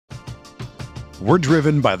We're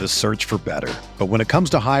driven by the search for better. But when it comes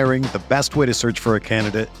to hiring, the best way to search for a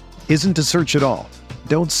candidate isn't to search at all.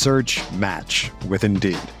 Don't search, match with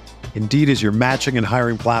Indeed. Indeed is your matching and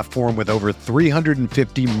hiring platform with over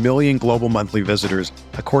 350 million global monthly visitors,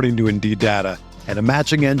 according to Indeed data, and a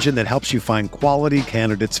matching engine that helps you find quality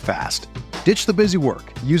candidates fast. Ditch the busy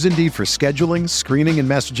work. Use Indeed for scheduling, screening, and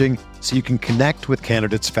messaging so you can connect with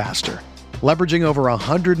candidates faster. Leveraging over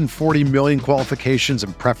 140 million qualifications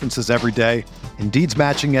and preferences every day, Indeed's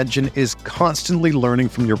matching engine is constantly learning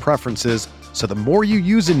from your preferences, so the more you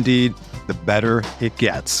use Indeed, the better it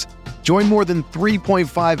gets. Join more than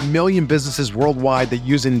 3.5 million businesses worldwide that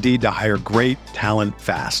use Indeed to hire great talent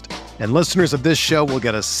fast. And listeners of this show will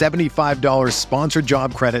get a $75 sponsored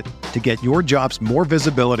job credit to get your jobs more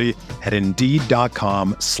visibility at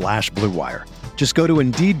Indeed.com/Blue Wire. Just go to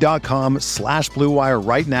Indeed.com/Blue Wire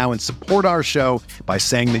right now and support our show by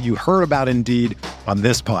saying that you heard about Indeed on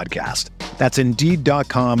this podcast. That's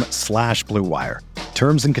Indeed.com/Blue Wire.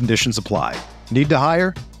 Terms and conditions apply. Need to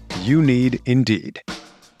hire? You need Indeed.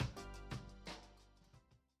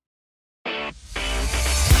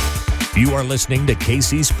 You are listening to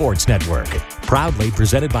KC Sports Network, proudly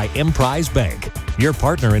presented by Emprise Bank, your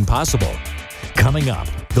partner in possible. Coming up,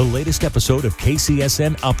 the latest episode of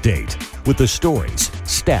KCSN Update with the stories,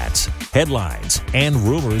 stats, headlines, and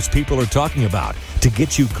rumors people are talking about to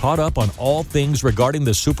get you caught up on all things regarding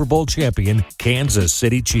the Super Bowl champion Kansas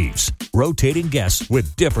City Chiefs. Rotating guests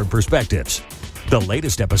with different perspectives. The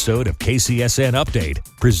latest episode of KCSN Update,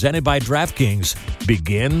 presented by DraftKings,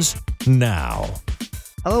 begins now.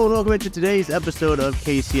 Hello and welcome to today's episode of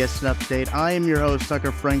KCSN Update. I am your host,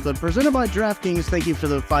 Tucker Franklin, presented by DraftKings. Thank you for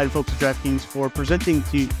the fine folks at DraftKings for presenting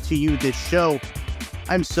to you this show.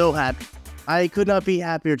 I'm so happy. I could not be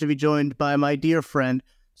happier to be joined by my dear friend,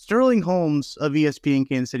 Sterling Holmes of ESPN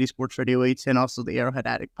Kansas City Sports Radio 810, also the Arrowhead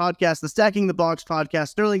Addict podcast, the Stacking the Box podcast.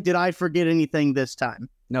 Sterling, did I forget anything this time?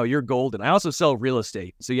 No, you're golden. I also sell real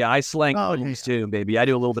estate. So yeah, I slang homes too, baby. I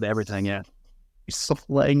do a little bit of everything, yeah.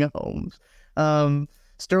 Slang homes.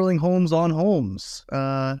 Sterling Holmes on Holmes.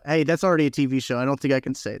 Hey, that's already a TV show. I don't think I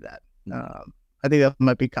can say that. I think that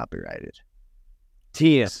might be copyrighted.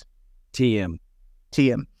 TM.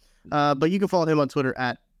 But you can follow him on Twitter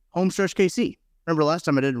at HomestretchKC. Remember last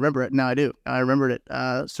time I didn't remember it. Now I do. I remembered it.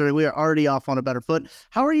 So we are already off on a better foot.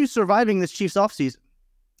 How are you surviving this Chiefs offseason?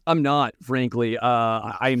 I'm not, frankly.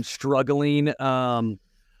 I am struggling. A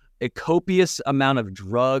copious amount of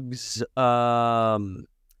drugs.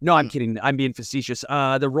 No, I'm kidding. I'm being facetious.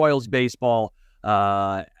 The Royals baseball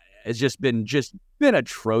has just been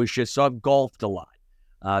atrocious. So I've golfed a lot.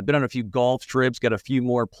 Been on a few golf trips, got a few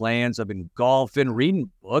more plans. I've been golfing, reading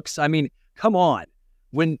books. I mean, come on.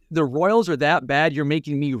 When the Royals are that bad, you're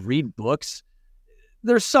making me read books.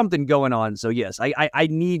 There's something going on. So yes, I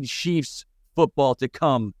need Chiefs football to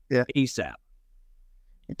come ASAP.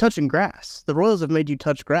 You're touching grass. The Royals have made you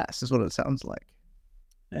touch grass, is what it sounds like.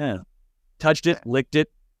 Yeah. Touched it, licked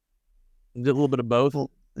it. Did a little bit of both. Well,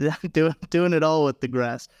 doing it all with the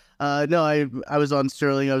grass. No, I was on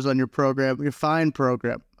Sterling. I was on your program, your fine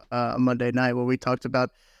program, Monday night where we talked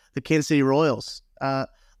about the Kansas City Royals.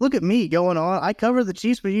 Look at me going on. I cover the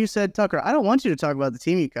Chiefs, but you said, Tucker, I don't want you to talk about the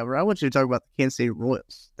team you cover. I want you to talk about the Kansas City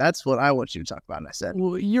Royals. That's what I want you to talk about. And I said,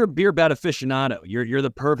 well, you're a beer bat aficionado. You're the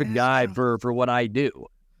perfect guy for what I do.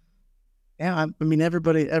 Yeah, I mean,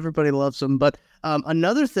 everybody loves them. But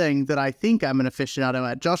another thing that I think I'm an aficionado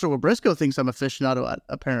at, Joshua Briscoe thinks I'm aficionado at,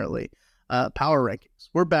 apparently, power rankings.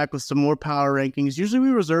 We're back with some more power rankings. Usually we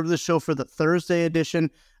reserve this show for the Thursday edition.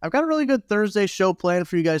 I've got a really good Thursday show planned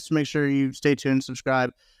for you guys to make sure you stay tuned,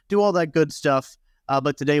 subscribe, do all that good stuff.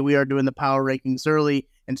 But today we are doing the power rankings early.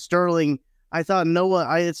 And Sterling, I thought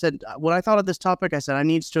I had said, when I thought of this topic, I said, I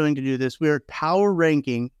need Sterling to do this. We are power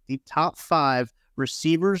ranking the top 5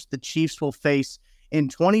 receivers the Chiefs will face in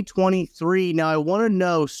 2023. Now, I want to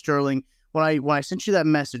know, Sterling, when I sent you that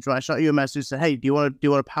message, when I shot you a message, said, hey, do you want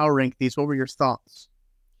to power rank these? What were your thoughts?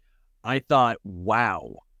 I thought,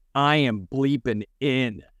 wow, I am bleeping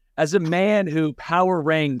in. As a man who power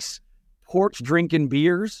ranks porch drinking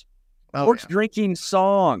beers, porch drinking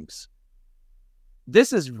songs,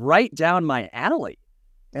 this is right down my alley.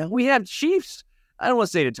 And we have Chiefs. I don't want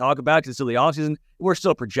to say to talk about because it's still the offseason. We're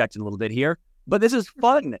still projecting a little bit here. But this is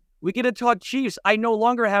fun. We get to talk Chiefs. I no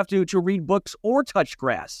longer have to read books or touch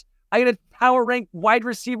grass. I get to power rank wide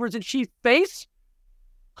receivers at Chiefs face.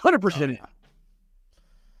 100%.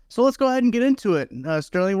 So let's go ahead and get into it.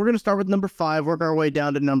 Sterling, we're going to start with number 5, work our way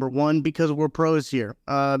down to number 1 because we're pros here.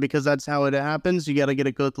 Because that's how it happens. You got to get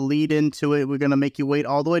a good lead into it. We're going to make you wait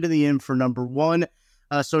all the way to the end for number 1.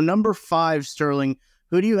 So number 5, Sterling,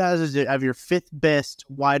 who do you have as your fifth best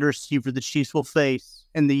wide receiver the Chiefs will face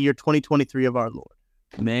in the year 2023 of our Lord?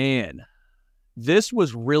 Man, this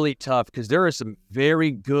was really tough because there are some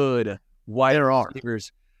very good wide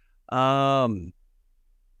receivers. I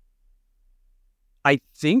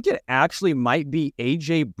think it actually might be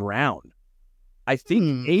A.J. Brown. I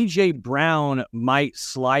think A.J. Brown might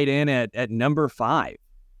slide in at number 5.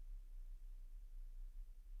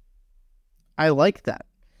 I like that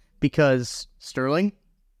because Sterling,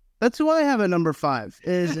 that's who I have at number 5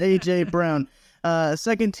 is A.J. Brown.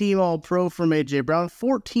 Second team All-Pro from A.J. Brown,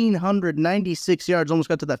 1,496 yards, almost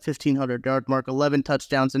got to that 1,500-yard mark, 11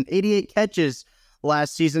 touchdowns and 88 catches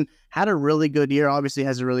last season. Had a really good year. Obviously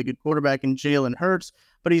has a really good quarterback in Jalen Hurts,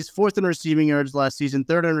 but he's 4th in receiving yards last season,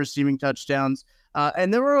 3rd in receiving touchdowns.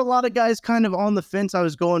 And there were a lot of guys kind of on the fence. I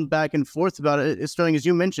was going back and forth about it. Sterling, as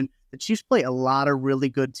you mentioned, the Chiefs play a lot of really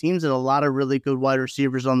good teams and a lot of really good wide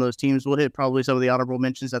receivers on those teams. We'll hit probably some of the honorable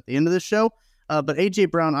mentions at the end of the show. But A.J.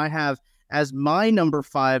 Brown, I have as my number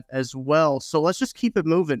 5 as well. So let's just keep it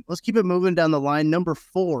moving. Let's keep it moving down the line. Number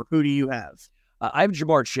 4, who do you have? I have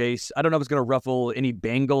Jamar Chase. I don't know if it's going to ruffle any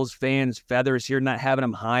Bengals fans' feathers here, not having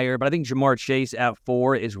him higher, but I think Jamar Chase at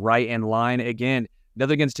 4 is right in line. Again,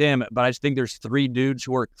 nothing against him, but I just think there's 3 dudes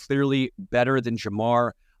who are clearly better than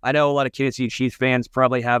Jamar. I know a lot of Kansas City Chiefs fans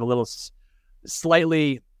probably have a little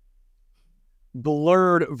slightly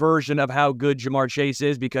blurred version of how good Jamar Chase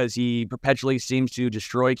is because he perpetually seems to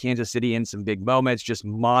destroy Kansas City in some big moments, just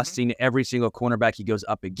mossing every single cornerback he goes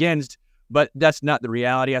up against. But that's not the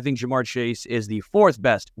reality. I think Jamar Chase is the 4th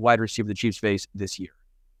best wide receiver the Chiefs face this year.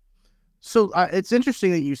 So it's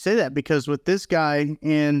interesting that you say that because with this guy,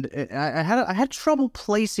 and I had trouble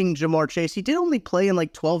placing Jamar Chase. He did only play in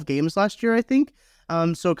like 12 games last year, I think.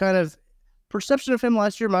 So kind of perception of him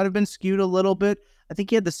last year might have been skewed a little bit. I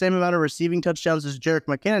think he had the same amount of receiving touchdowns as Jerick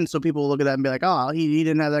McKinnon. So people will look at that and be like, oh, he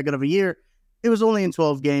didn't have that good of a year. It was only in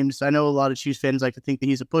 12 games. I know a lot of Chiefs fans like to think that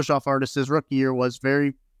he's a push-off artist. His rookie year was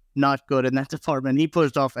very not good in that department. He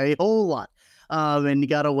pushed off a whole lot. And he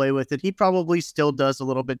got away with it. He probably still does a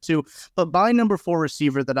little bit too. But my number 4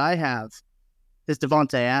 receiver that I have is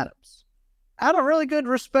Davante Adams. Had a really good,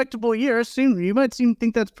 respectable year. You might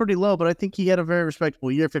think that's pretty low, but I think he had a very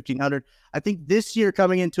respectable year, 1,500. I think this year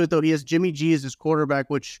coming into it, though, he has Jimmy G as his quarterback,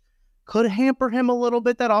 which could hamper him a little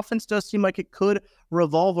bit. That offense does seem like it could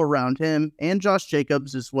revolve around him and Josh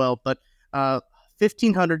Jacobs as well. But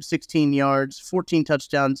 1,516 yards, 14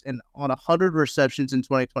 touchdowns, and on 100 receptions in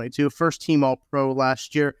 2022. First team All-Pro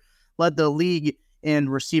last year. Led the league in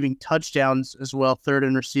receiving touchdowns as well. 3rd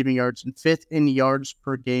in receiving yards and 5th in yards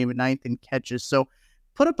per game and 9th in catches. So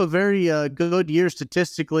put up a very good year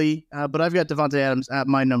statistically. But I've got Davante Adams at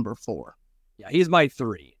my number 4. Yeah, he's my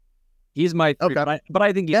 3. He's my 3. Okay. But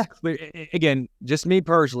I think he's clear. Again, just me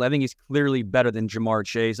personally, I think he's clearly better than Jamar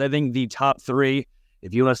Chase. I think the top 3,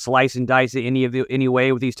 if you want to slice and dice it any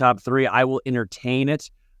way with these top 3, I will entertain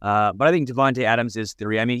it. But I think Davante Adams is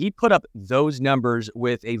 3. I mean, he put up those numbers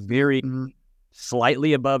with a very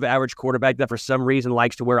slightly above average quarterback that for some reason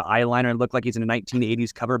likes to wear eyeliner and look like he's in a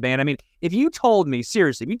 1980s cover band. I mean, if you told me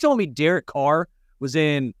Derek Carr was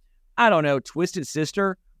in, I don't know, Twisted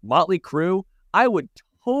Sister, Motley Crue, I would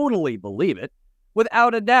totally believe it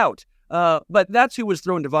without a doubt. But that's who was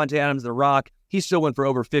throwing Davante Adams the rock. He still went for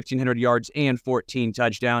over 1,500 yards and 14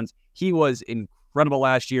 touchdowns. He was incredible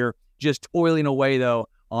last year, just toiling away, though,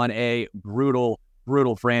 on a brutal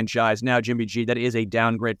franchise. Now, Jimmy G, that is a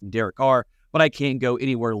downgrade from Derek Carr, but I can't go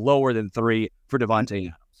anywhere lower than 3 for Davante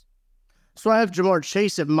Adams. So I have Jamar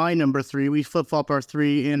Chase at my number 3. We flip-flop our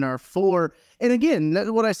 3 and our 4. And again,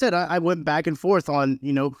 that's what I said. I went back and forth on,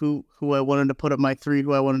 who I wanted to put up my 3,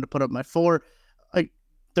 who I wanted to put up my 4.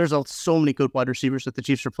 There's so many good wide receivers that the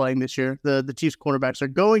Chiefs are playing this year. The Chiefs cornerbacks are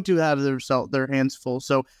going to have their hands full.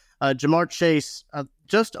 So Jamar Chase,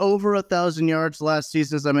 just over 1,000 yards last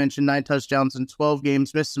season, as I mentioned, 9 touchdowns in 12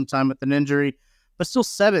 games, missed some time with an injury, but still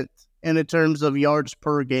 7th in terms of yards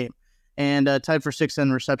per game, and tied for 6th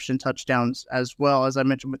in reception touchdowns as well, as I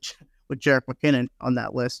mentioned with Jerick McKinnon on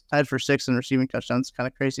that list. Tied for 6th in receiving touchdowns. Kind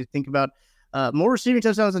of crazy to think about. More receiving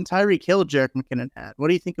touchdowns than Tyreek Hill Jerick McKinnon had. What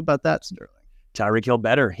do you think about that, Sterling? Tyreek Hill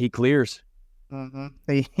better. He clears.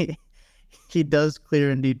 He does clear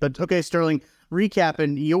indeed. But okay, Sterling,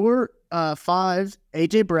 recapping your 5,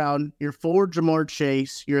 A.J. Brown, your 4, Jamar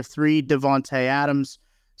Chase, your 3, Davante Adams.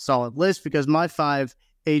 Solid list because my 5,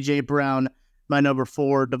 A.J. Brown, my number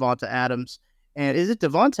 4, Davante Adams. And is it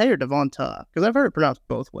Devontae or Devonta? Because I've heard it pronounced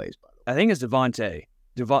both ways, by the way. I think it's Devontae.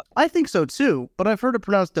 I think so too, but I've heard it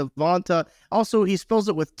pronounced Devonta. Also, he spells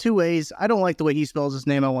it with 2 A's. I don't like the way he spells his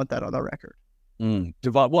name. I want that on the record.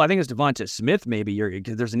 Well, I think it's Devonta Smith. Maybe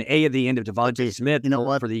because there's an A at the end of Devonta Smith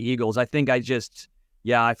for the Eagles. I think I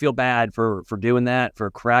feel bad for doing that, for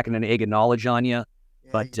cracking an egg of knowledge on you.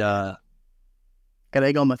 But got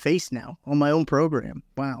egg on my face now on my own program.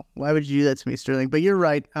 Wow, why would you do that to me, Sterling? But you're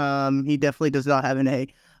right. He definitely does not have an A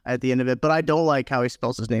at the end of it. But I don't like how he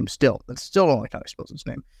spells his name. Still don't like how he spells his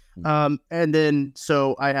name. And then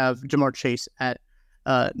so I have Jamar Chase at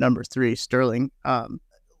number 3, Sterling.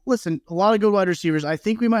 Listen, a lot of good wide receivers. I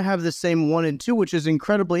think we might have the same 1 and 2, which is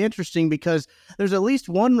incredibly interesting because there's at least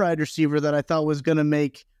one wide receiver that I thought was going to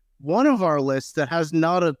make one of our lists that has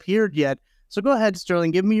not appeared yet. So go ahead, Sterling.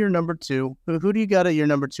 Give me your number 2. Who do you got at your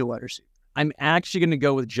number 2 wide receiver? I'm actually going to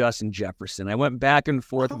go with Justin Jefferson. I went back and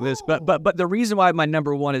forth with this, but the reason why my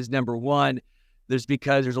number 1 is number 1 is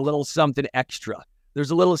because there's a little something extra. There's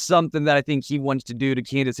a little something that I think he wants to do to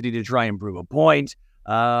Kansas City to try and prove a point.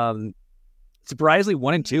 Surprisingly,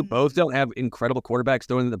 1 and 2 both don't have incredible quarterbacks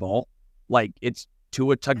throwing the ball. Like, it's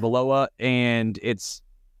Tua Tagovailoa and it's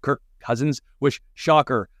Kirk Cousins, which,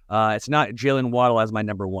 shocker, it's not Jalen Waddle as my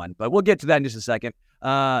number 1. But we'll get to that in just a second.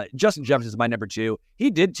 Justin Jefferson is my number 2.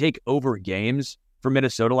 He did take over games for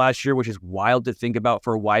Minnesota last year, which is wild to think about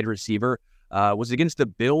for a wide receiver. Was against the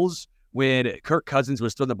Bills when Kirk Cousins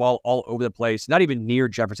was throwing the ball all over the place, not even near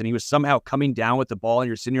Jefferson. He was somehow coming down with the ball, and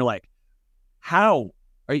you're sitting here like, how?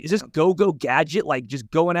 Is this go-go gadget, like just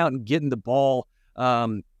going out and getting the ball?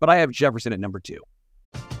 But I have Jefferson at number 2.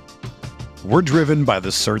 We're driven by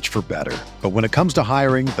the search for better. But when it comes to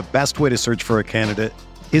hiring, the best way to search for a candidate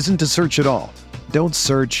isn't to search at all. Don't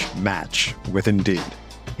search, match with Indeed.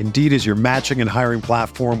 Indeed is your matching and hiring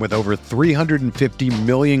platform with over 350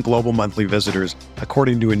 million global monthly visitors,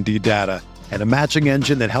 according to Indeed data, and a matching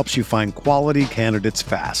engine that helps you find quality candidates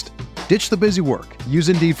fast. Ditch the busy work. Use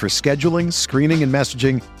Indeed for scheduling, screening, and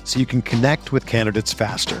messaging so you can connect with candidates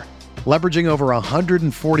faster. Leveraging over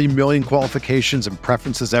 140 million qualifications and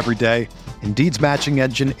preferences every day, Indeed's matching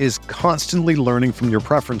engine is constantly learning from your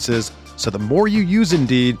preferences, so the more you use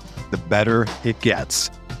Indeed, the better it gets.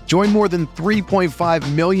 Join more than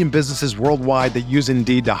 3.5 million businesses worldwide that use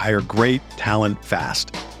Indeed to hire great talent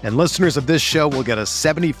fast. And listeners of this show will get a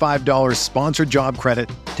 $75 sponsored job credit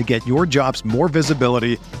to get your jobs more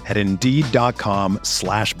visibility at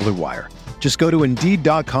Indeed.com/Blue Wire. Just go to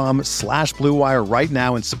Indeed.com/Blue Wire right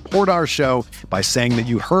now and support our show by saying that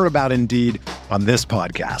you heard about Indeed on this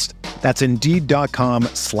podcast. That's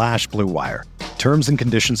Indeed.com/Blue Wire. Terms and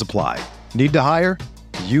conditions apply. Need to hire?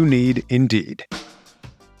 You need Indeed.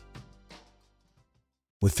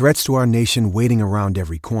 With threats to our nation waiting around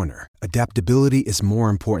every corner, adaptability is more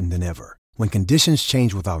important than ever. When conditions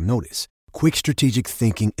change without notice, quick strategic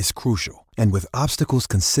thinking is crucial. And with obstacles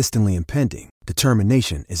consistently impending,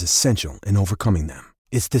 determination is essential in overcoming them.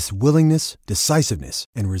 It's this willingness, decisiveness,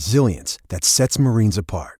 and resilience that sets Marines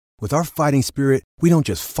apart. With our fighting spirit, we don't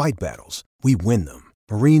just fight battles, we win them.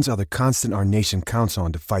 Marines are the constant our nation counts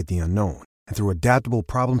on to fight the unknown. And through adaptable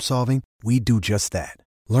problem solving, we do just that.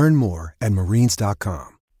 Learn more at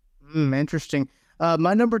marines.com. Interesting.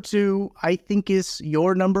 My number 2, I think, is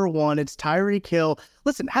your number 1. It's Tyreek Hill.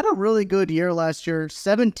 Listen, had a really good year last year.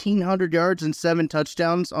 1,700 yards and 7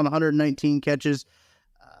 touchdowns on 119 catches.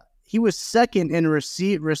 He was second in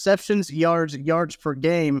receptions, yards per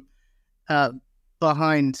game,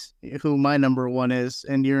 behind who my number 1 is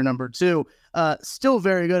and your number 2. Still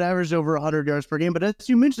very good, average over 100 yards per game. But as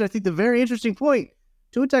you mentioned, I think the very interesting point,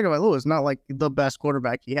 Tua Tagovailoa is not like the best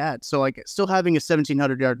quarterback he had. So like still having a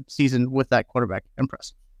 1,700-yard season with that quarterback,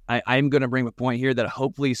 impressive. I'm going to bring a point here that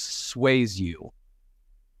hopefully sways you.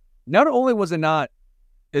 Not only was it not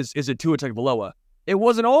is it Tua Tagovailoa, it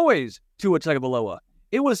wasn't always Tua Tagovailoa.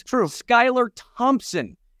 It was Skylar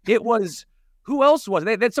Thompson. It was, who else was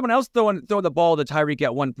it? They had someone else throwing the ball to Tyreek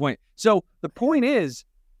at one point. So the point is,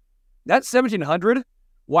 that 1,700,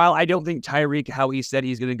 while I don't think Tyreek, how he said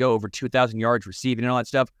he's going to go over 2,000 yards receiving and all that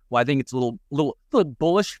stuff, well, I think it's a little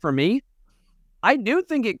bullish for me. I do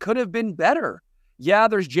think it could have been better. Yeah,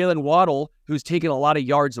 there's Jalen Waddle, who's taken a lot of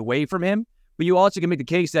yards away from him, but you also can make the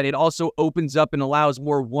case that it also opens up and allows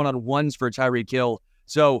more one-on-ones for Tyreek Hill.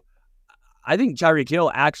 So I think Tyreek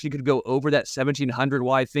Hill actually could go over that 1,700,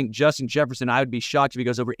 while I think Justin Jefferson, I would be shocked if he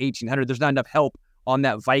goes over 1,800. There's not enough help on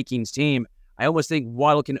that Vikings team. I almost think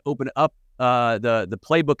Waddle can open up the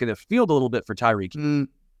playbook in the field a little bit for Tyreek.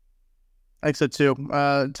 I think so too.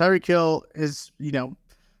 Tyreek Hill is,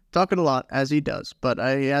 talking a lot, as he does, but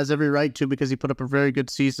he has every right to, because he put up a very good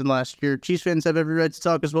season last year. Chiefs fans have every right to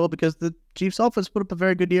talk as well, because the Chiefs offense put up a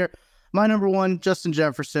very good year. My number 1, Justin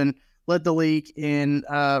Jefferson, led the league in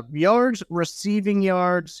yards, receiving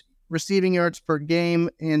yards per game,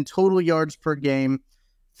 and total yards per game.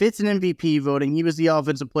 fifth in MVP voting. He was the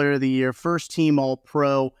Offensive Player of the Year, first team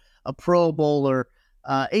All-Pro, a Pro Bowler,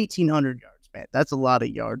 1,800 yards, man. That's a lot of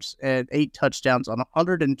yards, and 8 touchdowns on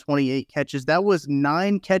 128 catches. That was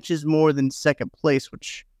 9 catches more than second place,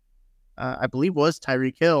 which I believe was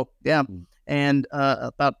Tyreek Hill. Yeah, and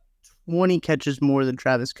about 20 catches more than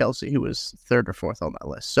Travis Kelce, who was third or fourth on that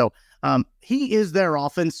list. So he is their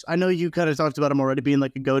offense. I know you kind of talked about him already being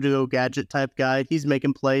like a go-to gadget type guy. He's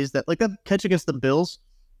making plays that catch against the Bills.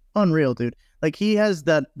 Unreal, dude. Like he has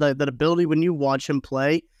that ability when you watch him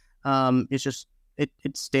play. It's just it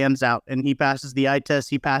stands out, and he passes the eye test.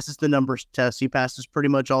 He passes the numbers test. He passes pretty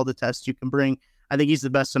much all the tests you can bring. I think he's the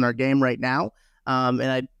best in our game right now.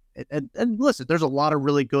 And listen, there's a lot of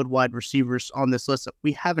really good wide receivers on this list that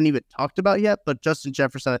we haven't even talked about yet, but Justin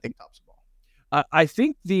Jefferson, I think, tops them all. I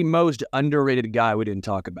think the most underrated guy we didn't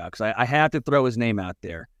talk about, because I have to throw his name out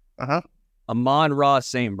there. Amon-Ra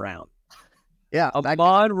St. Brown. Yeah.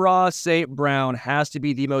 Amon-Ra St. Brown has to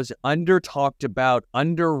be the most under-talked about,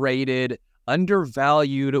 underrated,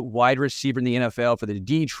 undervalued wide receiver in the NFL for the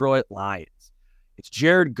Detroit Lions. It's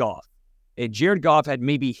Jared Goff. And Jared Goff had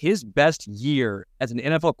maybe his best year as an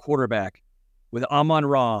NFL quarterback with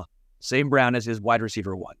Amon-Ra St. Brown as his wide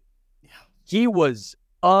receiver 1. Yeah. He was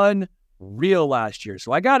unreal last year.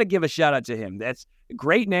 So I got to give a shout out to him. That's a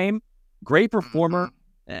great name, great performer,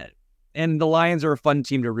 and the Lions are a fun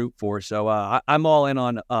team to root for. So I'm all in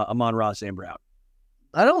on Amon-Ra St. Brown.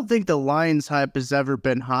 I don't think the Lions hype has ever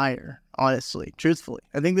been higher, honestly, truthfully.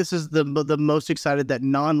 I think this is the most excited that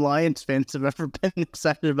non-Lions fans have ever been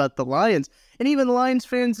excited about the Lions. And even Lions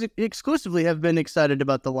fans exclusively have been excited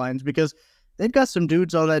about the Lions because they've got some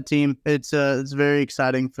dudes on that team. It's very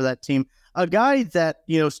exciting for that team. A guy that,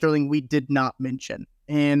 Sterling, we did not mention,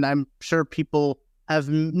 and I'm sure people have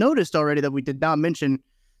noticed already that we did not mention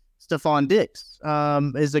Stephon Diggs,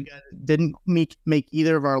 is a guy that didn't make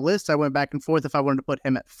either of our lists. I went back and forth if I wanted to put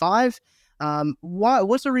him at 5.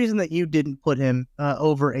 What's the reason that you didn't put him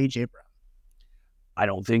over A.J. Brown? I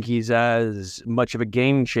don't think he's as much of a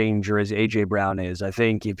game changer as A.J. Brown is. I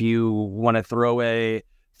think if you want to throw it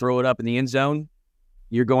up in the end zone,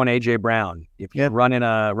 you're going A.J. Brown. If you're running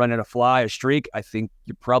a fly, a streak, I think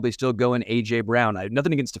you're probably still going A.J. Brown. I have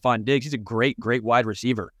nothing against Stephon Diggs. He's a great wide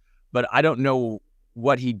receiver, but I don't know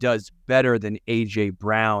what he does better than A.J.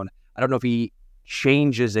 Brown. I don't know if he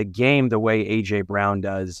changes a game the way A.J. Brown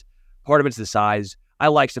does. Part of it's the size. I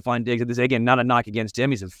like Stephon Diggs. This, again, not a knock against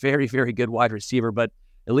him. He's a very, very good wide receiver, but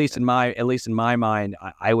at least in my mind,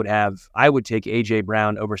 I would take A.J.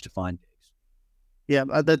 Brown over Stephon Diggs. Yeah,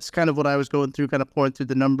 that's kind of what I was going through, kind of pouring through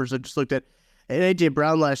the numbers. I just looked at A.J.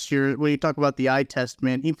 Brown last year. When you talk about the eye test,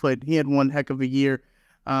 man, he had one heck of a year.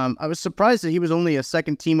 I was surprised that he was only a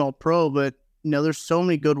second-team All-Pro, but there's so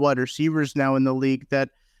many good wide receivers now in the league that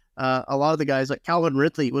a lot of the guys, like Calvin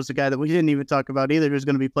Ridley was the guy that we didn't even talk about either, who's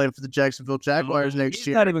going to be playing for the Jacksonville Jaguars next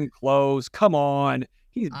year. He's not even close. Come on.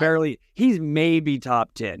 He's maybe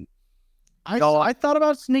top 10. I thought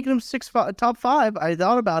about sneaking him top 5. I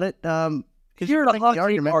thought about it. You're a hot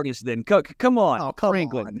team artist then. Come on,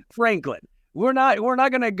 Franklin. We're not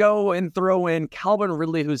going to go and throw in Calvin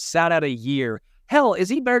Ridley, who's sat out a year. Hell, is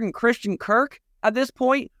he better than Christian Kirk at this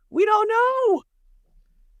point? We don't know.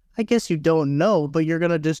 I guess you don't know, but you're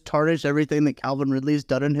going to just tarnish everything that Calvin Ridley's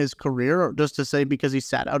done in his career or just to say because he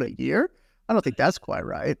sat out a year? I don't think that's quite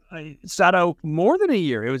right. I sat out more than a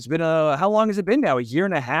year. It's been how long has it been now? A year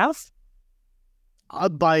and a half?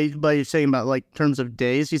 By saying about like terms of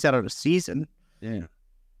days, he's out of a season. Yeah.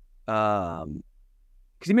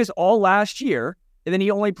 Because he missed all last year, and then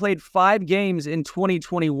he only played 5 games in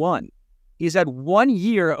 2021. He's had 1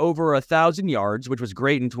 year over 1,000 yards, which was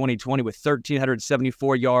great in 2020 with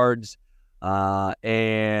 1,374 yards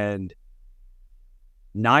and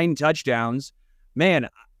 9 touchdowns. Man,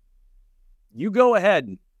 you go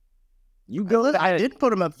ahead. I did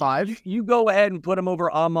put him at 5. You go ahead and put him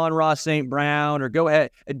over Amon-Ra St. Brown, or go ahead.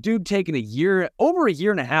 A dude taking over a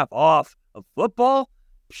year and a half off of football.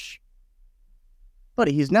 Psh.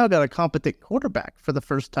 Buddy, he's now got a competent quarterback for the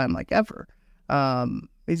first time like ever.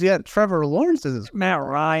 He's got Trevor Lawrence as his Matt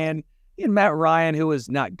Ryan. He had Matt Ryan, who was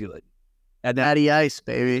not good. At Natty Ice,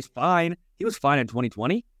 baby. He's fine. He was fine in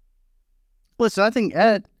 2020. Listen, I think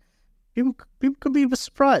people could be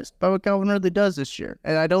surprised by what Calvin Ridley does this year.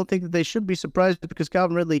 And I don't think that they should be surprised because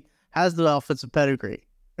Calvin Ridley has the offensive pedigree.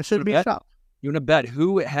 It shouldn't be a shock. You want to bet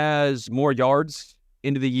who has more yards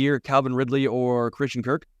into the year, Calvin Ridley or Christian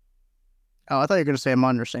Kirk? Oh, I thought you were going to say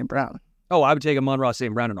Amon-Ra St. Brown. Oh, I would take Amon-Ra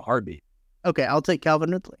St. Brown in a heartbeat. Okay, I'll take Calvin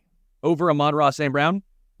Ridley. Over Amon-Ra St. Brown?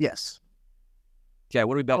 Yes. Okay,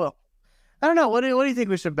 what do we bet? Well, I don't know. What do you think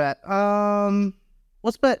we should bet?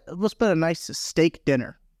 Let's bet a nice steak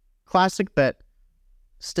dinner classic bet,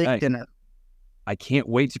 steak dinner. I can't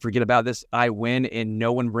wait to forget about this. I win and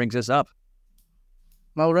no one brings this up.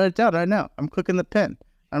 I'll write it down right now. I'm clicking the pin.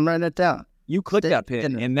 I'm writing it down. You click that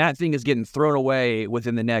pin, and that thing is getting thrown away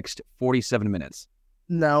within the next 47 minutes.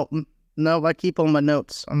 No, I keep all my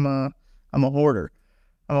notes. I'm a hoarder.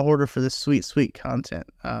 I'm a hoarder for this sweet, sweet content.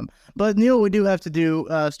 But Neil, we do have to do,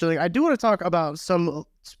 Sterling. I do want to talk about some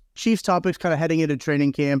Chiefs topics kind of heading into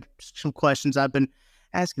training camp. Some questions I've been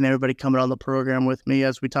asking everybody coming on the program with me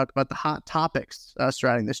as we talk about the hot topics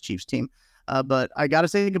surrounding this Chiefs team. But I got to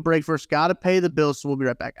take a break first. Got to pay the bills, so we'll be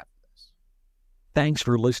right back after this. Thanks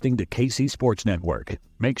for listening to KC Sports Network.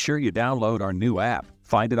 Make sure you download our new app.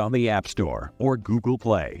 Find it on the App Store or Google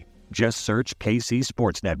Play. Just search KC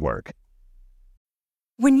Sports Network.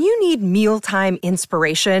 When you need mealtime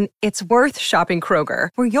inspiration, it's worth shopping Kroger,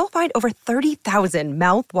 where you'll find over 30,000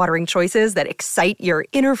 mouth-watering choices that excite your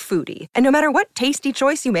inner foodie. And no matter what tasty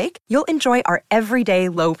choice you make, you'll enjoy our everyday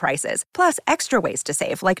low prices, plus extra ways to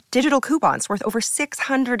save, like digital coupons worth over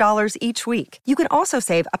 $600 each week. You can also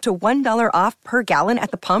save up to $1 off per gallon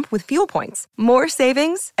at the pump with fuel points. More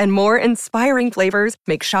savings and more inspiring flavors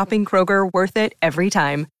make shopping Kroger worth it every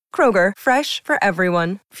time. Kroger, fresh for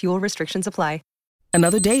everyone. Fuel restrictions apply.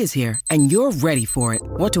 Another day is here, and you're ready for it.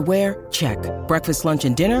 What to wear? Check. Breakfast, lunch,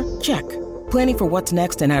 and dinner? Check. Planning for what's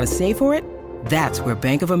next and how to save for it? That's where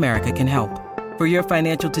Bank of America can help. For your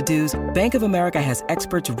financial to-dos, Bank of America has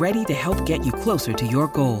experts ready to help get you closer to your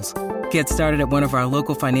goals. Get started at one of our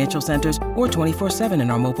local financial centers or 24/7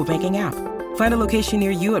 in our mobile banking app. Find a location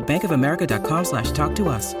near you at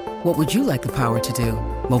bankofamerica.com/talktous. What would you like the power to do?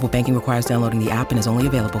 Mobile banking requires downloading the app and is only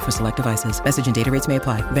available for select devices. Message and data rates may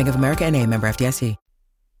apply. Bank of America N.A., member FDIC.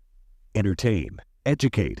 Entertain,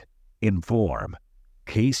 educate, inform.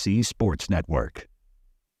 KC Sports Network.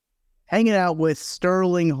 Hanging out with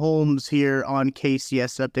Sterling Holmes here on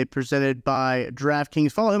KCS Update, presented by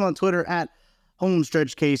DraftKings. Follow him on Twitter at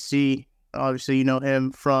HomestretchKC. Obviously, you know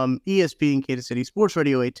him from ESPN Kansas City, Sports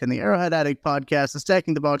Radio 810, the Arrowhead Addict podcast, the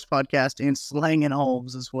Stacking the Box podcast, and Slangin'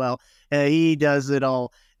 Holmes as well. He does it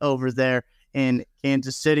all over there in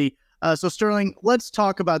Kansas City. So, Sterling, let's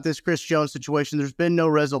talk about this Chris Jones situation. There's been no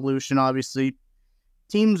resolution, obviously.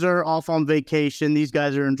 Teams are off on vacation. These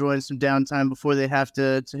guys are enjoying some downtime before they have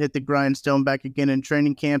to hit the grindstone back again in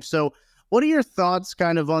training camp. So, what are your thoughts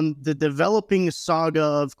kind of on the developing saga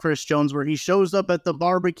of Chris Jones, where he shows up at the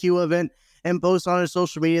barbecue event and posts on his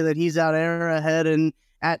social media that he's out Arrowhead and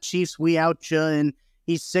at Chiefs We Out Ya, and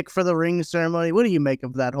he's sick for the ring ceremony? What do you make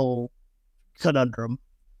of that whole conundrum?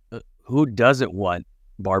 Who doesn't want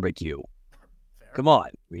barbecue? Come on.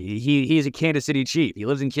 He's a Kansas City Chief. He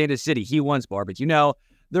lives in Kansas City. He wants barbecue. Now,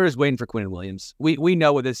 they're just waiting for Quinnen Williams. We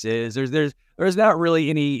know what this is. There's not really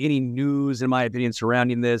any news, in my opinion,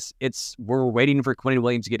 surrounding this. We're waiting for Quinnen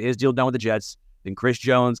Williams to get his deal done with the Jets. Then Chris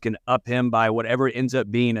Jones can up him by whatever it ends up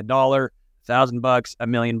being, $1, $1,000, $1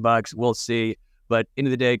 million. We'll see. But end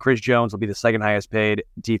of the day, Chris Jones will be the second highest paid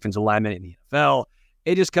defensive lineman in the NFL.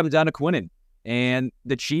 It just comes down to Quinnen. And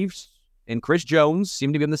the Chiefs and Chris Jones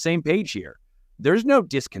seem to be on the same page here. There's no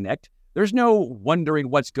disconnect. There's no wondering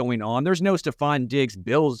what's going on. There's no Stephon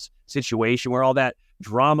Diggs-Bills situation where all that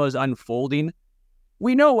drama is unfolding.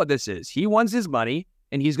 We know what this is. He wants his money,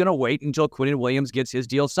 and he's going to wait until Quinnen Williams gets his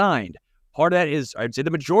deal signed. Part of that is, I'd say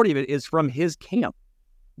the majority of it is from his camp.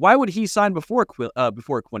 Why would he sign before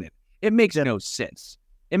Quinnen? It makes no sense.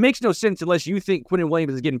 It makes no sense unless you think Quinnen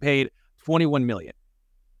Williams is getting paid $21 million.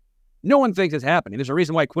 No one thinks it's happening. There's a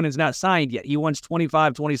reason why Quinnen's not signed yet. He wants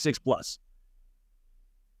 25, 26 plus.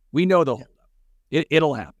 We know the holdup.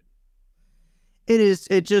 It'll happen. It is.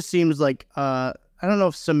 It just seems like, I don't know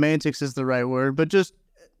if semantics is the right word, but just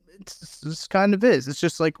it's kind of is. It's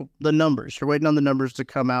just like the numbers. You're waiting on the numbers to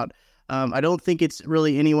come out. I don't think it's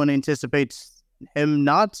really anyone anticipates him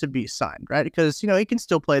not to be signed, right? Because, he can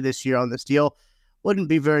still play this year on this deal. Wouldn't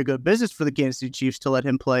be very good business for the Kansas City Chiefs to let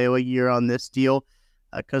him play a year on this deal,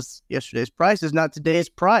 because yesterday's price is not today's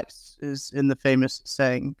price, is in the famous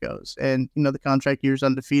saying goes. And, the contract year is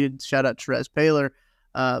undefeated. Shout out to Therese Paylor.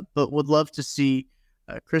 But would love to see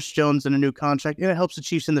Chris Jones in a new contract. And it helps the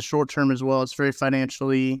Chiefs in the short term as well. It's very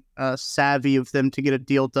financially savvy of them to get a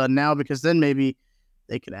deal done now, because then maybe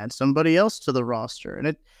they can add somebody else to the roster.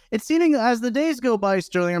 And it's seeming as the days go by,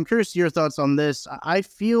 Sterling, I'm curious to your thoughts on this. I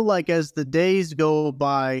feel like as the days go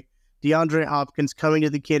by, DeAndre Hopkins coming to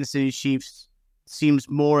the Kansas City Chiefs seems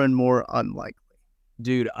more and more unlikely.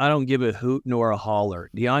 Dude, I don't give a hoot nor a holler.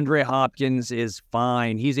 DeAndre Hopkins is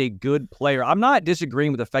fine. He's a good player. I'm not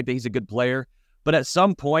disagreeing with the fact that he's a good player, but at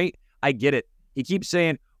some point, I get it. He keeps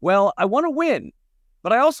saying, well, I want to win,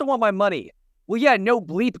 but I also want my money. Well, yeah, no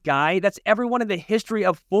bleep, guy. That's everyone in the history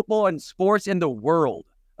of football and sports in the world.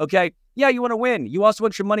 Okay? Yeah, you want to win. You also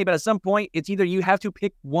want your money, but at some point, it's either you have to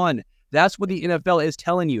pick one. That's what the NFL is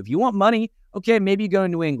telling you. If you want money, okay, maybe you go to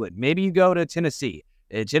New England. Maybe you go to Tennessee.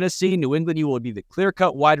 In Tennessee, New England, you will be the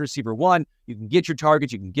clear-cut wide receiver one. You can get your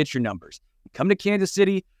targets. You can get your numbers. You come to Kansas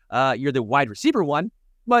City, you're the wide receiver one,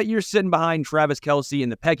 but you're sitting behind Travis Kelce in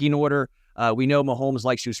the pecking order. We know Mahomes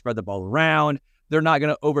likes to spread the ball around. They're not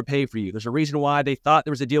going to overpay for you. There's a reason why they thought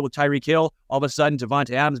there was a deal with Tyreek Hill. All of a sudden,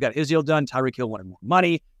 Devontae Adams got his deal done. Tyreek Hill wanted more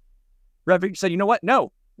money. Brett Veach said, you know what?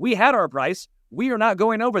 No, we had our price. We are not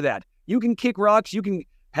going over that. You can kick rocks. You can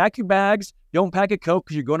pack your bags. Don't pack a Coke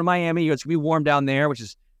because you're going to Miami. It's going to be warm down there, which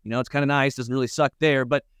is, it's kind of nice. Doesn't really suck there.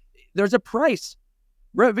 But there's a price.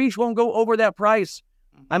 Brett Veach won't go over that price.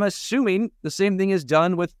 I'm assuming the same thing is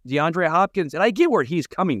done with DeAndre Hopkins. And I get where he's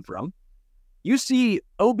coming from. You see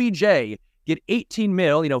OBJ get 18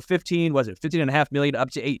 mil, 15.5 million up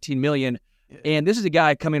to 18 million. And this is a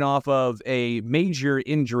guy coming off of a major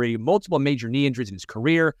injury, multiple major knee injuries in his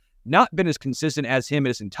career, not been as consistent as him in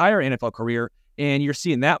his entire NFL career. And you're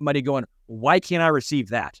seeing that money going, why can't I receive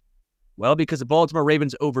that? Well, because the Baltimore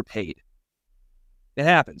Ravens overpaid. It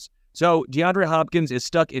happens. So DeAndre Hopkins is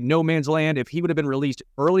stuck in no man's land. If he would have been released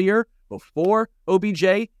earlier, before OBJ,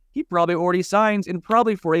 he probably already signs and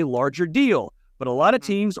probably for a larger deal. But a lot of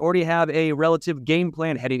teams already have a relative game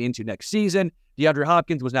plan heading into next season. DeAndre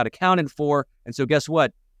Hopkins was not accounted for. And so guess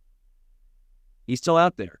what? He's still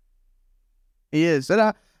out there. He is.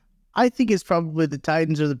 And I think it's probably the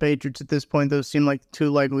Titans or the Patriots at this point. Those seem like the two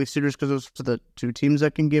likely suitors because those are the two teams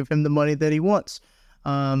that can give him the money that he wants.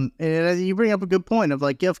 And you bring up a good point of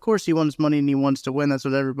like, yeah, of course he wants money and he wants to win. That's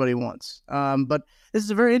what everybody wants. But this is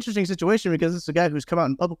a very interesting situation because it's a guy who's come out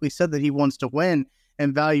and publicly said that he wants to win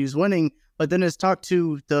and values winning, but then has talked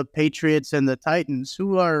to the Patriots and the Titans,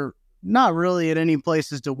 who are not really at any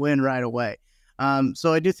places to win right away.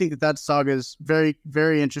 So I do think that saga is very,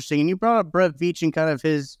 very interesting. And you brought up Brett Veach and kind of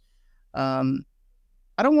his, I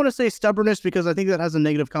don't want to say stubbornness because I think that has a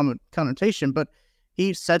negative connotation, but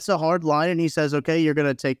he sets a hard line and he says, okay, you're going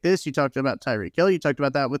to take this. You talked about Tyreek Hill. You talked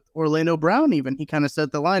about that with Orlando Brown even. He kind of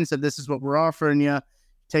set the line and said, this is what we're offering you.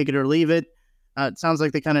 Take it or leave it. It sounds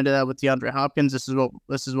like they kind of did that with DeAndre Hopkins. This is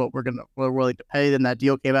what we're willing to pay. Then that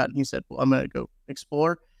deal came out and he said, well, I'm going to go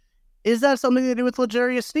explore. Is that something to do with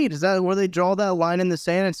L'Jarius Sneed? Is that where they draw that line in the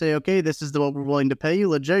sand and say, okay, this is what we're willing to pay you?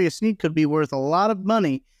 L'Jarius Sneed could be worth a lot of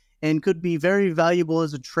money and could be very valuable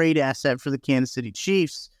as a trade asset for the Kansas City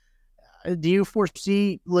Chiefs. Do you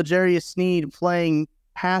foresee L'Jarius Sneed playing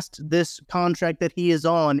past this contract that he is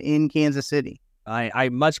on in Kansas City? I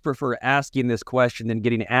much prefer asking this question than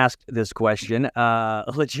getting asked this question.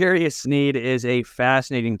 L'Jarius Sneed is a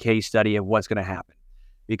fascinating case study of what's going to happen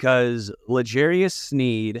because L'Jarius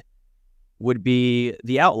Sneed would be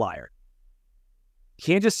the outlier.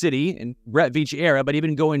 Kansas City and Brett Veach era, but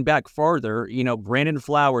even going back farther, Brandon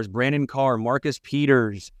Flowers, Brandon Carr, Marcus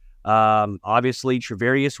Peters, obviously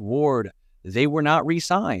Trevarius Ward, they were not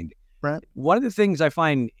re-signed. Right. One of the things I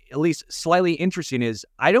find at least slightly interesting is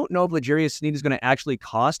I don't know if L'Jarius Sneed is going to actually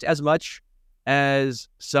cost as much as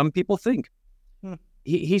some people think.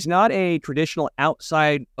 He's not a traditional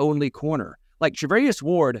outside-only corner. Like Trevarius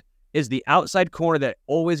Ward is the outside corner that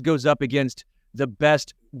always goes up against the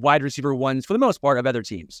best wide receiver ones for the most part of other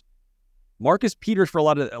teams. Marcus Peters for a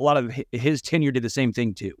lot of his tenure did the same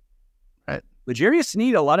thing too. Right. L'Jarius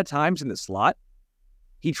Sneed a lot of times in the slot.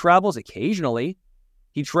 He travels occasionally.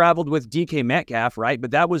 He traveled with DK Metcalf, right?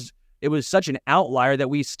 But it was such an outlier that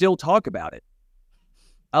we still talk about it.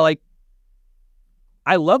 I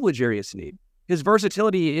love L'Jarius Sneed. His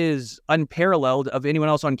versatility is unparalleled of anyone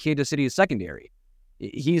else on Kansas City's secondary.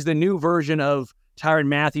 He's the new version of Tyrann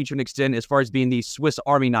Mathieu to an extent as far as being the Swiss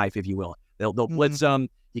Army knife, if you will. They'll blitz him.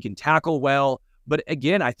 He can tackle well. But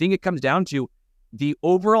again, I think it comes down to the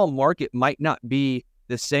overall market might not be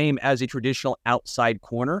the same as a traditional outside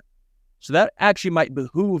corner. So that actually might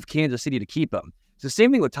behoove Kansas City to keep him. It's the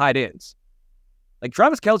same thing with tight ends. Like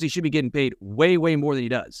Travis Kelce should be getting paid way, way more than he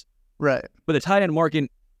does. Right. But the tight end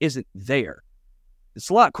market isn't there. The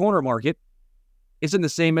slot corner market isn't the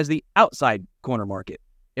same as the outside corner market.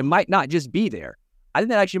 It might not just be there. I think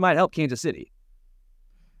that actually might help Kansas City.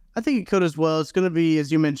 I think it could as well. It's going to be,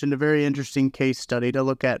 as you mentioned, a very interesting case study to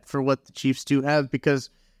look at for what the Chiefs do have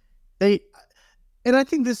because and I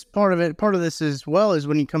think this part of this as well is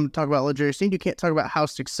when you come to talk about L'Jarius Sneed, you can't talk about how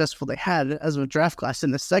successful they had as a draft class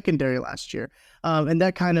in the secondary last year. And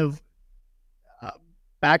that kind of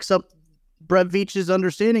backs up Brett Veach's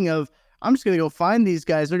understanding of, I'm just going to go find these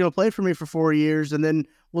guys. They're going to play for me for 4 years, and then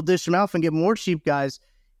we'll dish them out and get more cheap guys.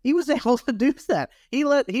 he was able to do that. He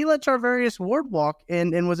let Charvarius Ward walk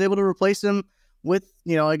and was able to replace him with,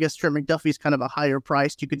 I guess Trent McDuffie's kind of a higher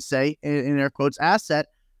priced, you could say, in air quotes, asset,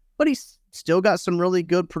 but he's still got some really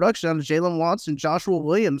good production out of Jalen Watson, Joshua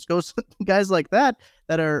Williams, goes guys like that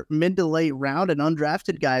are mid to late round and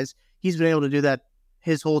undrafted guys. He's been able to do that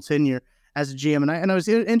his whole tenure as a GM. And I was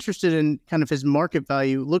interested in kind of his market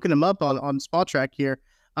value, looking him up on Spot Track here.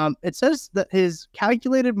 It says that his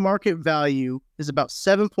calculated market value is about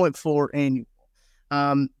 7.4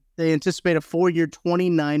 annual. They anticipate a 4-year,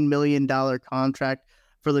 $29 million contract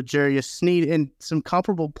for L'Jarius Sneed and some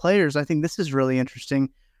comparable players. I think this is really interesting.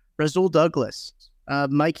 Rasul Douglas,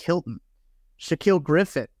 Mike Hilton, Shaquille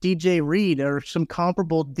Griffith, DJ Reed are some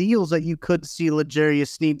comparable deals that you could see L'Jarius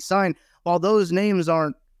Sneed sign. While those names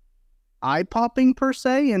aren't eye-popping per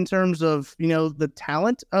se in terms of, the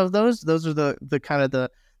talent of those are the kind of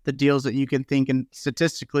the deals that you can think, and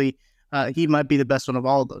statistically, he might be the best one of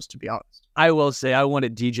all of those, to be honest. I will say I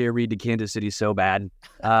wanted DJ Reed to Kansas City so bad.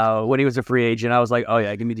 When he was a free agent, I was like, oh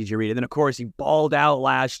yeah, give me DJ Reed. And then of course he balled out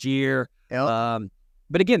last year. Yep.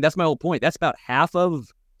 But again, that's my whole point. That's about half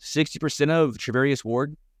of 60% of Charvarius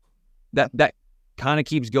Ward. That kind of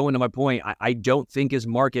keeps going to my point. I don't think his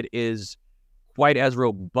market is quite as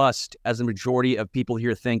robust as the majority of people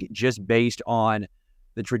here think, just based on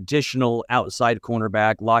the traditional outside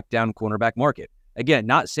cornerback, lockdown cornerback market. Again,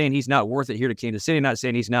 not saying he's not worth it here to Kansas City, not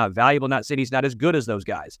saying he's not valuable, not saying he's not as good as those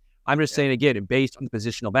guys. I'm just saying, again, based on the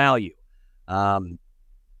positional value,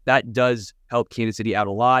 that does help Kansas City out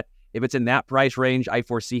a lot. If it's in that price range, I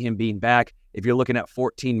foresee him being back. If you're looking at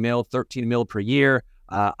 14 mil, 13 mil per year,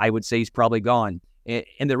 I would say he's probably gone.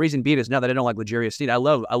 And the reason being is, now that I don't like L'Jarius Sneed, I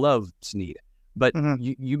love Sneed. But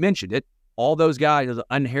you mentioned it. All those guys, those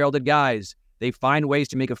unheralded guys, they find ways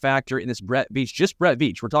to make a factor in this Brett Veach. Just Brett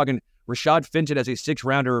Veach. We're talking Rashad Fenton as a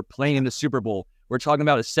 6th-rounder playing in the Super Bowl. We're talking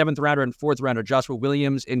about a 7th-rounder and 4th-rounder, Joshua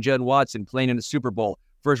Williams and Jed Watson playing in the Super Bowl.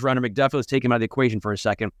 1st-rounder McDuffie, let's take him out of the equation for a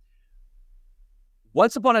second.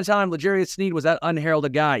 Once upon a time, L'Jarius Sneed was that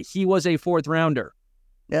unheralded guy. He was a 4th-rounder.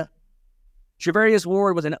 Yeah. Charvarius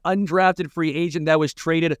Ward was an undrafted free agent that was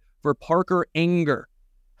traded for Parker Enger.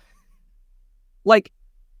 Like,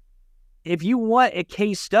 if you want a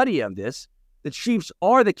case study of this, the Chiefs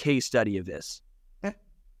are the case study of this.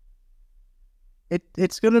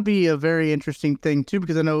 It's going to be a very interesting thing, too,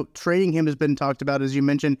 because I know trading him has been talked about, as you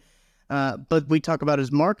mentioned, but we talk about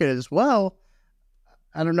his market as well.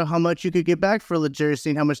 I don't know how much you could get back for L'Jarius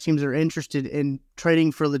Sneed, how much teams are interested in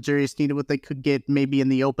trading for L'Jarius Sneed, what they could get maybe in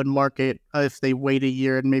the open market if they wait a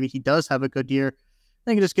year and maybe he does have a good year.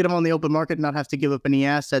 They can just get him on the open market and not have to give up any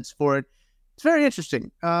assets for it. It's very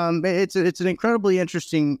interesting. It's an incredibly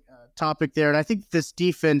interesting topic there. And I think this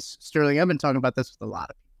defense, Sterling, I've been talking about this with a lot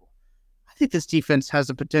of people. I think this defense has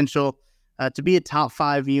the potential to be a top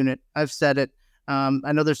 5 unit. I've said it.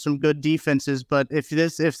 I know there's some good defenses, but if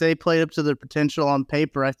they play up to their potential on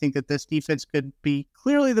paper, I think that this defense could be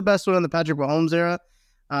clearly the best one in the Patrick Mahomes era.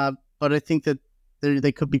 But I think that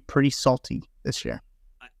they could be pretty salty this year.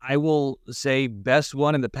 I will say best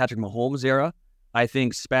one in the Patrick Mahomes era. I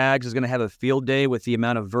think Spags is going to have a field day with the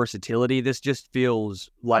amount of versatility. This just feels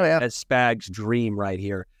like a Spags dream right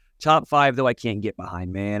here. Top 5, though, I can't get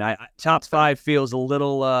behind, man. Top 5 feels a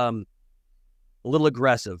little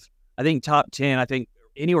aggressive. I think top 10, I think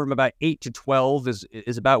anywhere from about 8 to 12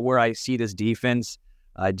 is about where I see this defense.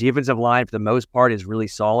 Defensive line, for the most part, is really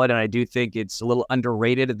solid, and I do think it's a little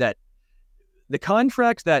underrated that the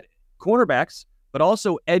contracts that cornerbacks, but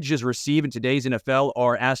also edges receive in today's NFL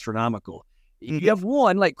are astronomical. If you have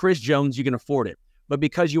one, like Chris Jones, you can afford it. But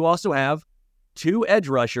because you also have 2 edge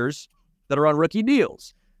rushers that are on rookie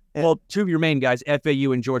deals. Yeah. Well, 2 of your main guys,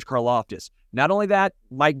 FAU and George Karlaftis. Not only that,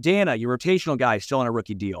 Mike Dana, your rotational guy, is still on a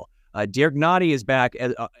rookie deal. Derek Nottie is back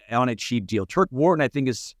on a cheap deal. Turk Wharton, I think,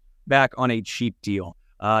 is back on a cheap deal.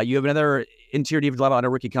 You have another interior defensive lineman on a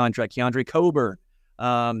rookie contract, Keandre Coburn.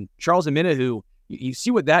 Charles Omenihu, who you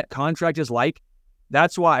see what that contract is like.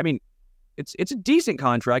 That's why, I mean, it's a decent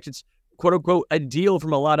contract. It's quote-unquote a deal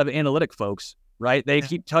from a lot of analytic folks, right? They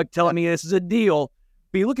keep telling me this is a deal.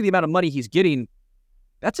 But you look at the amount of money he's getting,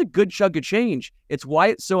 that's a good chunk of change. It's why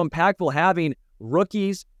it's so impactful having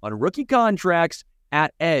rookies on rookie contracts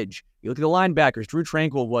at edge. You look at the linebackers. Drew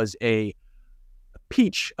Tranquill was a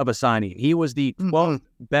peach of a signing. He was the 12th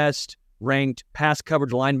best ranked pass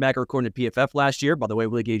coverage linebacker according to PFF last year. By the way,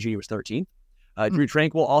 Willie Gay Jr. was 13th. Drew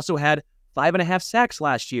Tranquill also had 5.5 sacks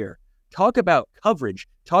last year. Talk about coverage.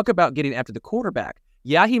 Talk about getting after the quarterback.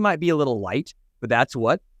 Yeah, he might be a little light, but that's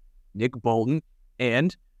what Nick Bolton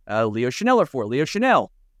and Leo Chenal are for. Leo Chenal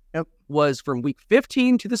was from week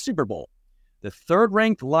 15 to the Super Bowl, the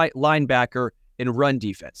 3rd-ranked linebacker in run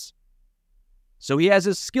defense. So he has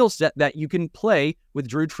a skill set that you can play with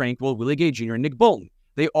Drew Tranquill, Willie Gay Jr., and Nick Bolton.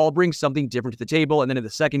 They all bring something different to the table. And then in the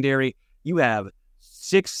secondary, you have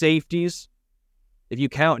 6 safeties. If you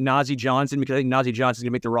count Najee Johnson, because I think Najee Johnson is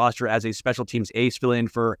going to make the roster as a special teams ace, fill in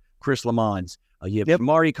for Chris Lamons. You have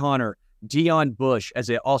Mari Connor, Deion Bush as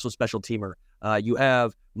also special teamer. You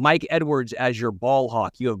have Mike Edwards as your ball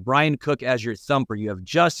hawk. You have Brian Cook as your thumper. You have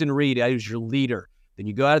Justin Reed as your leader. Then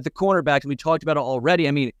you go out at the cornerback, and we talked about it already.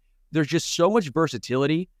 I mean, there's just so much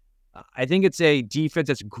versatility. I think it's a defense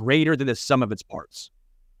that's greater than the sum of its parts.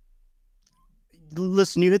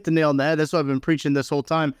 Listen, you hit the nail on the head. That's what I've been preaching this whole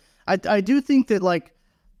time. I do think that, like,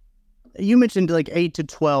 you mentioned like 8 to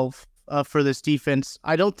 12 for this defense.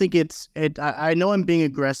 I don't think I know I'm being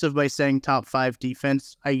aggressive by saying top 5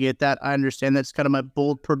 defense. I get that. I understand that's kind of my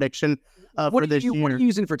bold prediction for this year. What are you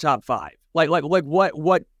using for top 5? Like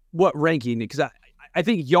what ranking? Because I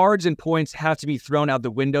think yards and points have to be thrown out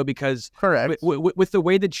the window because correct with the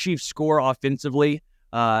way the Chiefs score offensively,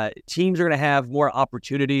 teams are going to have more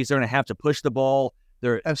opportunities. They're going to have to push the ball.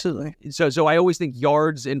 Absolutely. So I always think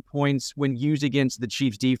yards and points when used against the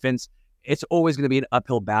Chiefs defense, it's always going to be an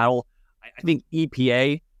uphill battle. I think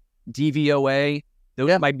EPA, DVOA,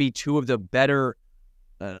 those might be 2 of the better.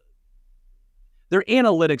 They're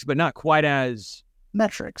analytics, but not quite as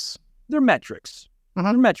metrics. They're metrics.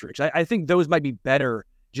 They're metrics. I think those might be better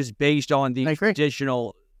just based on the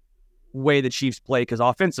traditional way the Chiefs play, because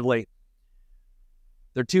offensively,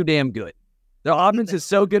 they're too damn good. Their offense is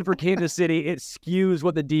so good for Kansas City, it skews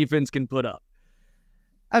what the defense can put up.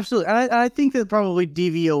 Absolutely. And I think that probably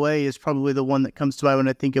DVOA is probably the one that comes to mind when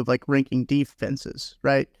I think of like ranking defenses,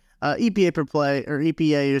 right? EPA per play, or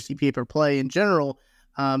EPA or just EPA per play in general,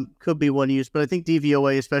 could be one used. But I think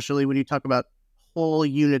DVOA, especially when you talk about whole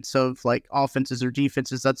units of like offenses or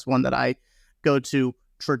defenses, that's one that I go to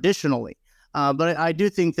traditionally. But I do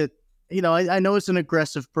think that, I know it's an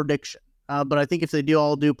aggressive prediction. But I think if they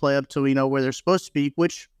all play up to, where they're supposed to be,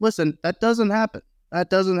 which, listen, that doesn't happen. That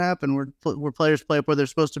doesn't happen. Where players play up where they're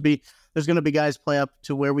supposed to be. There's going to be guys play up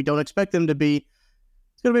to where we don't expect them to be.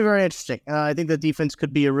 It's going to be very interesting. I think the defense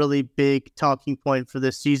could be a really big talking point for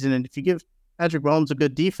this season. And if you give Patrick Mahomes a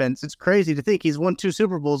good defense, it's crazy to think he's won 2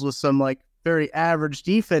 Super Bowls with some like very average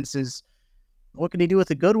defenses. What can he do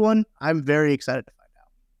with a good one? I'm very excited to find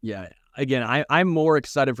out. Yeah. Again, I'm more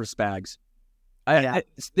excited for Spags.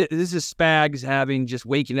 This is Spags just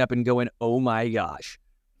waking up and going, oh my gosh.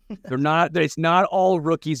 It's not all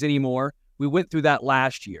rookies anymore. We went through that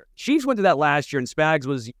last year. Chiefs went through that last year, and Spags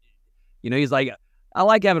was, he's like, I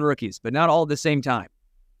like having rookies, but not all at the same time.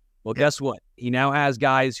 Well, guess what? He now has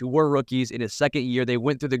guys who were rookies in his second year. They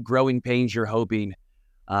went through the growing pains you're hoping.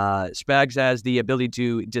 Spags has the ability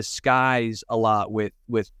to disguise a lot with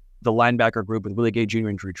the linebacker group with Willie Gay Jr.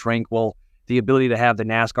 and Drew Tranquill. The ability to have the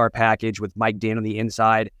NASCAR package with Mike Dan on the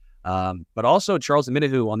inside, but also Charles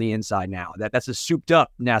Omenihu on the inside now. That's a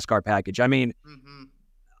souped-up NASCAR package. I mean,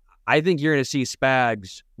 I think you're going to see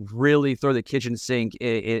Spags really throw the kitchen sink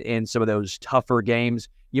in some of those tougher games.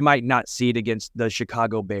 You might not see it against the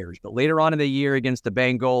Chicago Bears, but later on in the year against the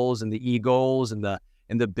Bengals and the Eagles and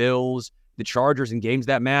the Bills, the Chargers, and games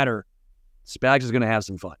that matter, Spags is going to have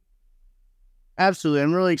some fun. Absolutely.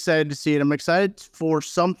 I'm really excited to see it. I'm excited for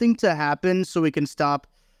something to happen so we can stop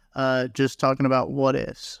just talking about what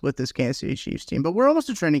ifs with this Kansas City Chiefs team. But we're almost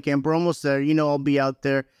to training camp. We're almost there. I'll be out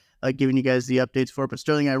there giving you guys the updates for it. But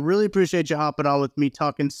Sterling, I really appreciate you hopping on with me,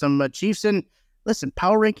 talking some Chiefs. And listen,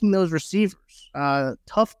 power ranking those receivers.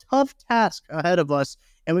 Tough task ahead of us.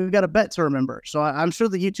 And we've got a bet to remember. So I'm sure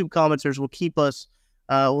the YouTube commenters will keep us,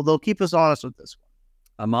 they'll keep us honest with this one.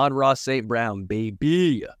 Amon-Ra St. Brown,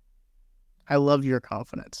 baby. I love your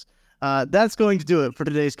confidence. That's going to do it for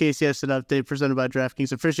today's KCSN update presented by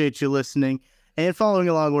DraftKings. Appreciate you listening and following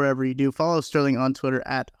along wherever you do. Follow Sterling on Twitter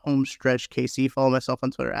at HomestretchKC. Follow myself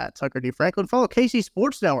on Twitter at Tucker D. Franklin. Follow KC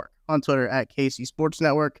Sports Network on Twitter at KC Sports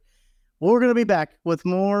Network. We're going to be back with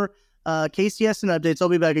more KCSN updates. I'll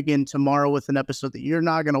be back again tomorrow with an episode that you're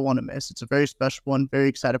not going to want to miss. It's a very special one. Very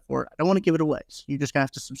excited for it. I don't want to give it away. So you're just going to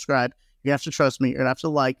have to subscribe. You're going to have to trust me. You're going to have to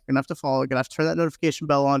like. You're going to have to follow. You're going to have to turn that notification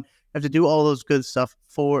bell on. You have to do all those good stuff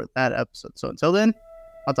for that episode. So until then,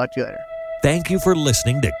 I'll talk to you later. Thank you for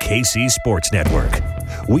listening to KC Sports Network.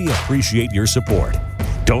 We appreciate your support.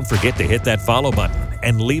 Don't forget to hit that follow button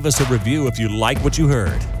and leave us a review if you like what you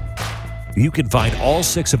heard. You can find all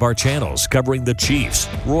 6 of our channels covering the Chiefs,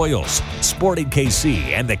 Royals, Sporting KC,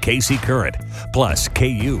 and the KC Current, plus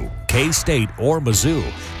KU, K-State, or Mizzou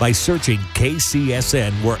by searching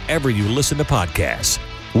KCSN wherever you listen to podcasts.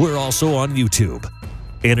 We're also on YouTube.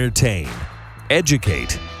 Entertain,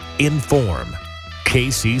 educate, inform.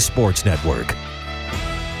 KC Sports Network.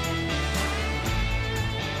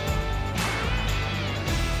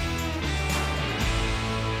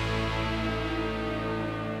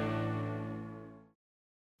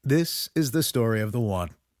 This is the story of the one.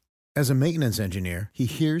 As a maintenance engineer, he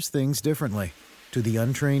hears things differently. To the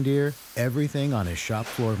untrained ear, everything on his shop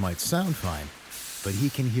floor might sound fine, but he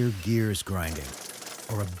can hear gears grinding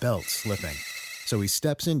or a belt slipping. So he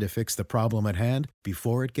steps in to fix the problem at hand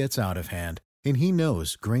before it gets out of hand. And he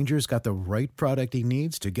knows Grainger's got the right product he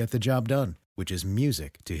needs to get the job done, which is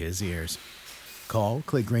music to his ears. Call,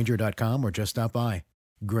 click Grainger.com, or just stop by.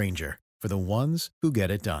 Grainger, for the ones who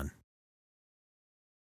get it done.